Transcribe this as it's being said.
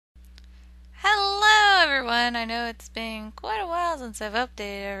everyone. I know it's been quite a while since I've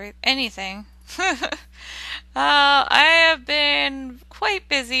updated anything. I have been quite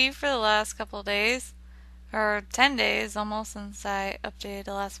busy for the last couple of days, or 10 days almost since I updated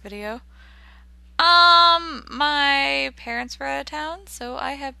the last video. My parents were out of town, so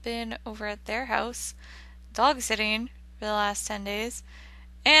I have been over at their house dog sitting for the last 10 days,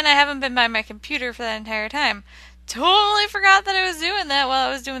 and I haven't been by my computer for that entire time. Totally forgot that I was doing that while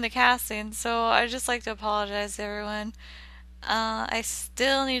I was doing the casting, so I just like to apologize to everyone. I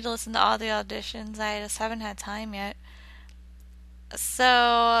still need to listen to all the auditions. I just haven't had time yet.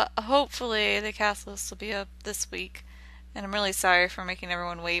 So hopefully the cast list will be up this week. And I'm really sorry for making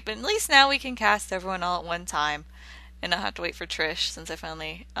everyone wait, but at least now we can cast everyone all at one time and not have to wait for Trish since I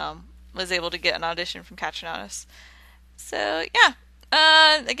finally was able to get an audition from Catching Honest. So yeah,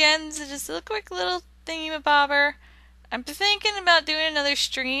 again, this is just a quick little thingy bobber. I'm thinking about doing another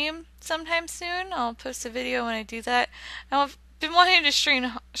stream sometime soon. I'll post a video when I do that. I've been wanting to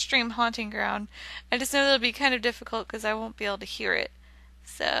stream Haunting Ground. I just know that'll be kind of difficult because I won't be able to hear it.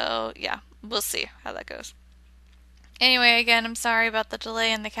 So yeah, we'll see how that goes. Anyway, again, I'm sorry about the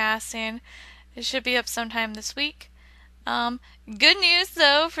delay in the casting. It should be up sometime this week. Good news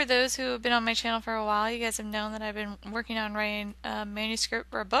though, for those who have been on my channel for a while, you guys have known that I've been working on writing a manuscript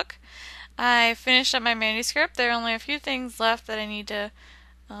for a book. I finished up my manuscript. There are only a few things left that I need to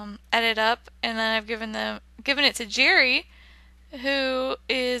edit up, and then I've given it to Jerry, who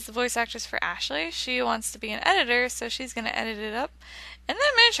is the voice actress for Ashley. She wants to be an editor, so she's going to edit it up, and then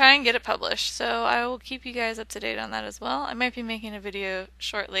I'm going to try and get it published. So I will keep you guys up to date on that as well. I might be making a video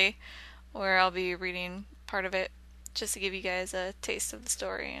shortly where I'll be reading part of it just to give you guys a taste of the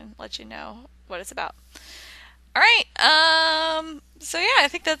story and let you know what it's about. Alright, so yeah, I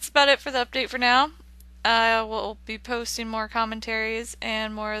think that's about it for the update for now. I will be posting more commentaries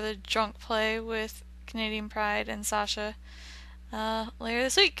and more of the drunk play with Canadian Pride and Sasha later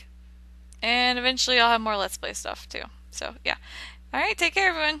this week. And eventually I'll have more Let's Play stuff too. So yeah. Alright, take care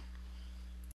everyone.